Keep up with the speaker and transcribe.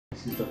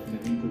This is Dr.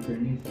 Naveen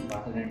Kulkarni from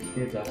Partha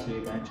Dental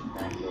branch in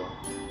Bangalore.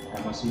 I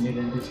am a senior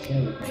dentist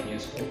here with 9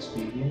 years of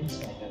experience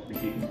and have been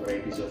treating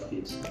varieties of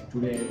cases.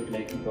 Today I would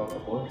like to talk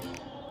about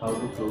how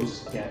to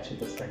close gaps in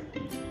the front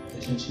teeth.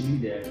 Essentially,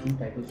 there are two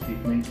types of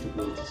treatments to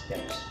close these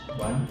gaps.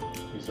 One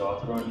is the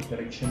orthodontic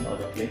correction, or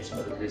the clips,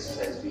 or the braces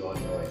as we all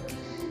know it.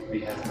 We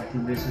have metal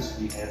braces,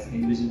 we have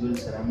invisible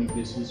ceramic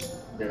braces,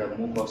 there are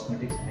more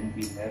cosmetics, and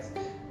we have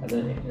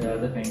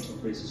other kinds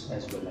of braces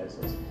as well as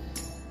this.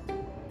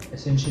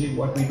 Essentially,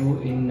 what we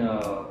do in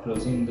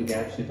closing the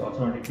gaps with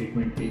orthodontic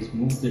treatment is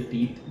move the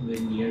teeth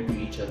very near to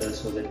each other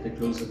so that they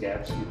close the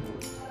gaps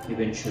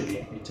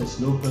eventually. It's a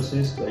slow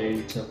process, but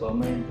it's a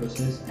permanent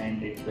process,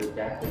 and the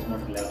gap does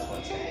not collapse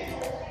once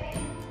again.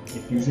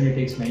 It usually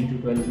takes 9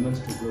 to 12 months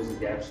to close the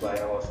gaps via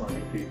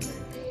orthodontic treatment.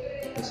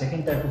 The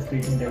second type of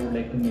treatment I would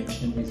like to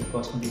mention is the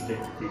cosmetic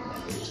dental treatment.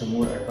 It's a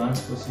more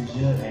advanced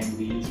procedure, and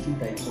we use two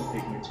types of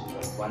treatments in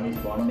it. One is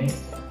bonding,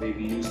 where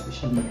we use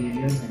special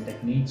materials and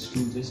techniques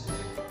to just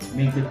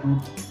make the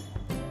tooth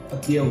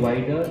appear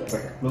wider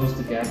but close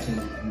the gaps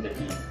in the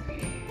teeth.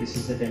 This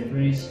is a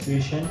temporary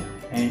situation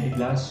and it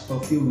lasts for a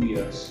few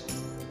years.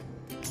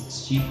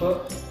 It's cheaper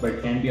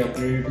but can be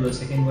upgraded to the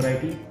second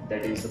variety,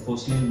 that is the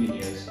porcelain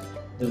veneers.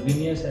 The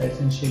veneers are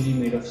essentially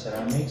made of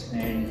ceramics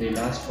and they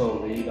last for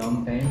a very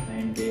long time,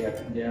 and they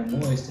are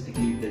more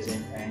aesthetically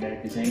pleasant and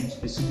are designed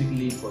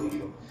specifically for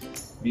you.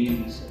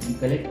 We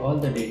collect all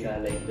the data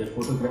like the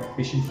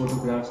patient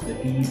photographs, the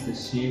teeth, the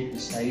shape, the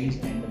size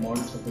and the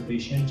models of the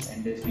patients,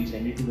 and then we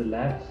send it to the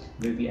lab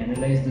where we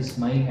analyze the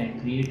smile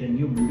and create a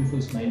new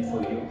beautiful smile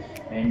for you,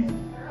 and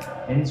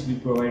hence we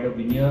provide a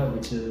veneer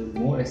which is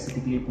more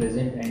aesthetically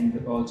pleasant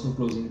and also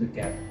closing the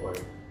gap for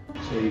it.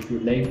 So if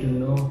you'd like to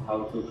know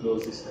how to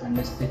close this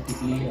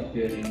unaesthetically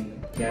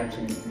appearing gaps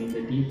in between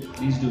the teeth,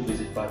 please do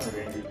visit Partha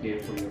Dental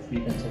for your free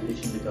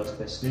consultation with our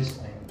specialist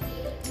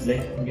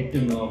and get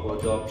to know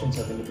about the options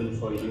available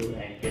for you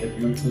and get a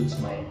beautiful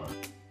smile.